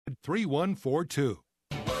888-3142.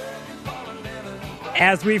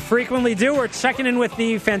 As we frequently do, we're checking in with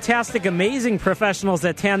the fantastic, amazing professionals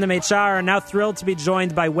at Tandem HR. And now thrilled to be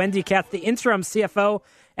joined by Wendy Katz, the interim CFO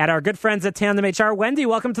at our good friends at Tandem HR. Wendy,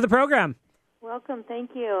 welcome to the program. Welcome.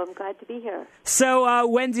 Thank you. I'm glad to be here. So,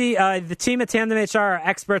 Wendy, the team at Tandem HR are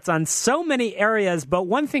experts on so many areas, but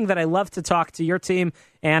one thing that I love to talk to your team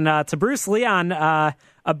and to Bruce Leon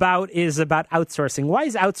about is about outsourcing. Why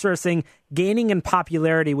is outsourcing gaining in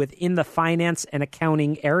popularity within the finance and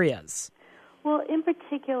accounting areas? Well, in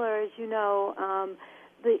particular, as you know,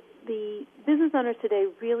 the business owners today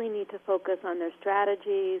really need to focus on their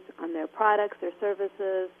strategies, on their products, their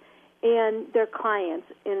services, and their clients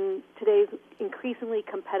in today's increasingly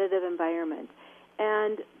competitive environment.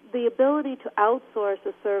 And the ability to outsource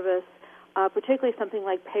a service, particularly something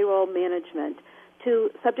like payroll management, to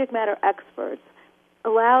subject matter experts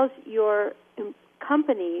allows your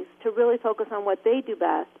companies to really focus on what they do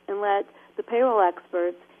best and let the payroll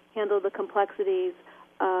experts handle the complexities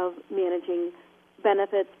of managing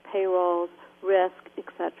benefits, payrolls, risk,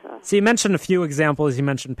 etc. So you mentioned a few examples. You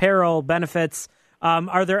mentioned payroll, benefits.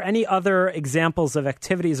 Are there any other examples of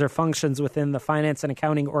activities or functions within the finance and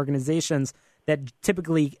accounting organizations that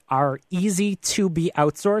typically are easy to be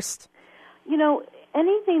outsourced? You know,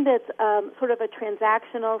 anything that's sort of a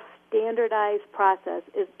transactional, standardized process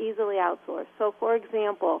is easily outsourced. So, for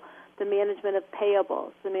example, the management of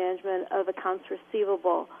payables, the management of accounts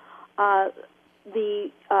receivable,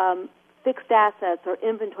 the fixed assets or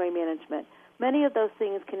inventory management. Many of those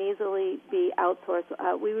things can easily be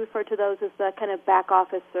outsourced. We refer to those as the kind of back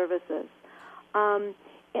office services. And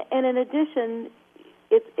in addition,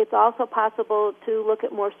 it's also possible to look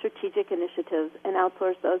at more strategic initiatives and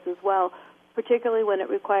outsource those as well, particularly when it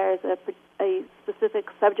requires a specific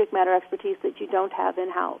subject matter expertise that you don't have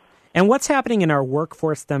in-house. And what's happening in our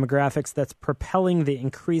workforce demographics that's propelling the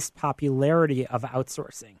increased popularity of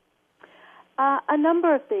outsourcing? A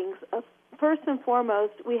number of things. First and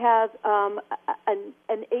foremost, we have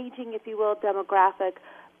an aging, if you will, demographic,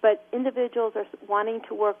 but individuals are wanting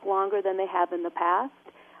to work longer than they have in the past,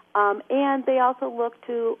 and they also look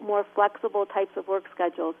to more flexible types of work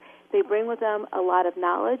schedules. They bring with them a lot of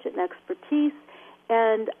knowledge and expertise,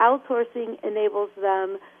 and outsourcing enables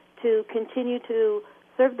them to continue to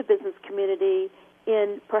serve the business community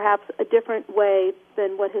in perhaps a different way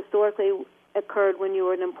than what historically occurred when you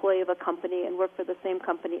were an employee of a company and worked for the same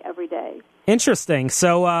company every day. Interesting.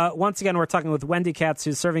 So once again, we're talking with Wendy Katz,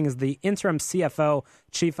 who's serving as the interim CFO,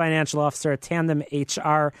 Chief Financial Officer at Tandem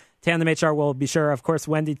HR. Tandem HR will be sure, of course,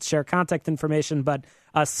 Wendy to share contact information, but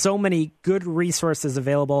so many good resources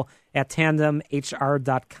available at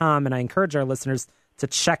tandemhr.com, and I encourage our listeners to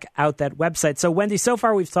check out that website. So, Wendy, so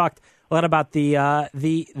far we've talked a lot about the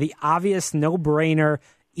obvious, no-brainer,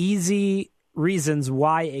 easy reasons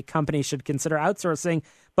why a company should consider outsourcing.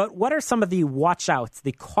 But what are some of the watch-outs,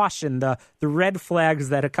 the caution, the red flags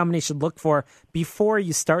that a company should look for before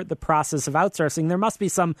you start the process of outsourcing? There must be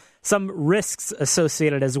some risks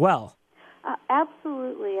associated as well.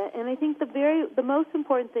 Absolutely. And I think the most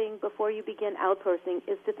important thing before you begin outsourcing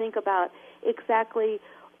is to think about exactly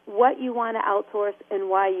what you want to outsource and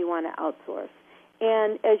why you want to outsource.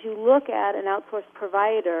 And as you look at an outsourced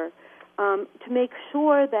provider, to make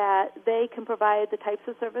sure that they can provide the types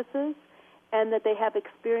of services and that they have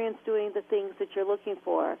experience doing the things that you're looking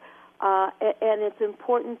for. And it's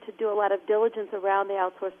important to do a lot of diligence around the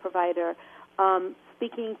outsourced provider,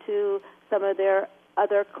 speaking to some of their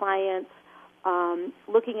other clients,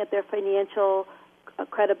 looking at their financial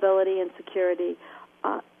credibility and security.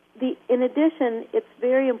 In addition, it's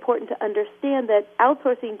very important to understand that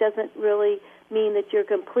outsourcing doesn't really mean that you're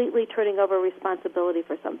completely turning over responsibility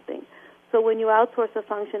for something. So when you outsource a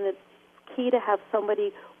function, it's key to have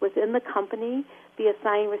somebody within the company be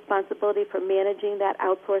assigned responsibility for managing that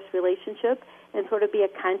outsourced relationship and sort of be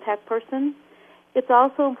a contact person. It's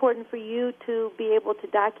also important for you to be able to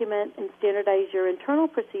document and standardize your internal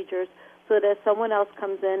procedures so that if someone else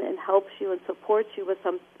comes in and helps you and supports you with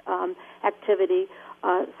some activity,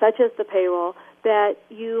 such as the payroll, that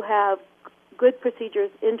you have good procedures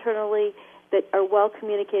internally that are well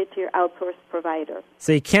communicated to your outsourced provider.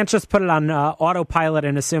 So you can't just put it on autopilot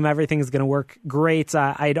and assume everything is going to work great.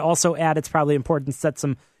 I'd also add it's probably important to set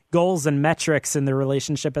some goals and metrics in the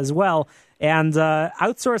relationship as well. And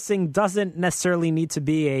outsourcing doesn't necessarily need to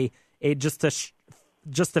be just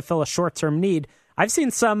to fill a short-term need. I've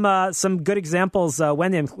seen some good examples.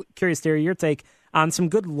 Wendy, I'm curious to hear your take on some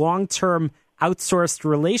good long-term outsourced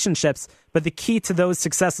relationships. But the key to those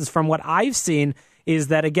successes from what I've seen is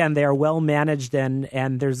that, again, they are well managed and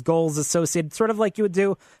there's goals associated, sort of like you would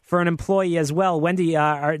do for an employee as well. Wendy,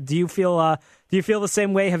 do you feel the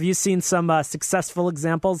same way? Have you seen some successful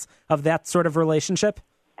examples of that sort of relationship?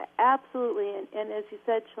 Absolutely. And as you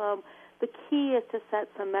said, Shalom, the key is to set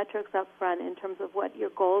some metrics up front in terms of what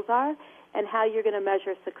your goals are and how you're going to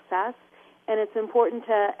measure success. And it's important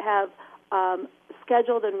to have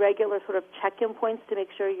scheduled and regular sort of check-in points to make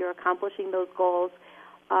sure you're accomplishing those goals.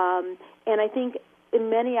 And I think in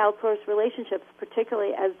many outsourced relationships,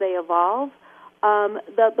 particularly as they evolve,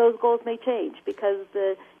 those goals may change because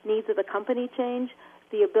the needs of the company change.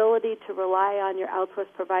 The ability to rely on your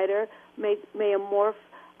outsourced provider may morph,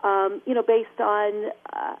 based on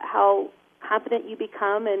how confident you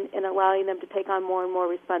become and allowing them to take on more and more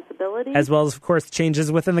responsibility. As well as, of course, changes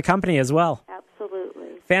within the company as well. Absolutely.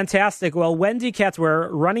 Fantastic. Well, Wendy Katz, we're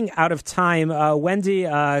running out of time. Wendy,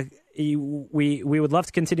 we would love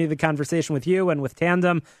to continue the conversation with you and with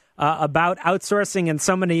Tandem about outsourcing and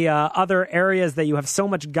so many other areas that you have so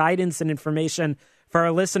much guidance and information for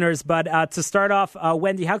our listeners. But to start off,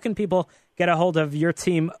 Wendy, how can people get a hold of your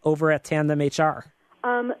team over at Tandem HR?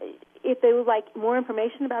 If they would like more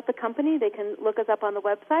information about the company, they can look us up on the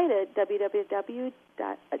website at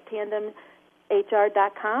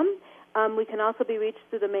www.tandemhr.com. We can also be reached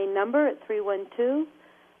through the main number at 630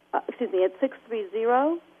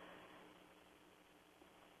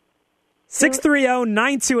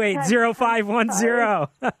 630-928-0510.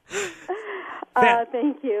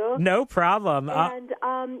 Thank you. No problem. And,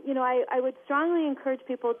 I would strongly encourage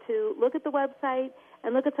people to look at the website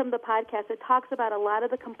and look at some of the podcasts. It talks about a lot of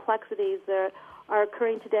the complexities that are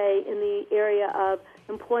occurring today in the area of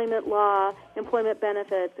employment law, employment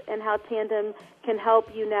benefits, and how Tandem can help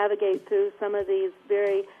you navigate through some of these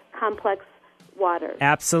very complex waters.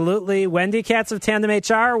 Absolutely. Wendy Katz of Tandem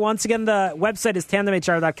HR. Once again, the website is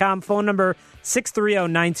tandemhr.com. Phone number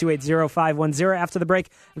 630-928-0510. After the break,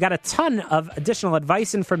 we've got a ton of additional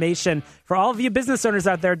advice information for all of you business owners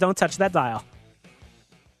out there. Don't touch that dial.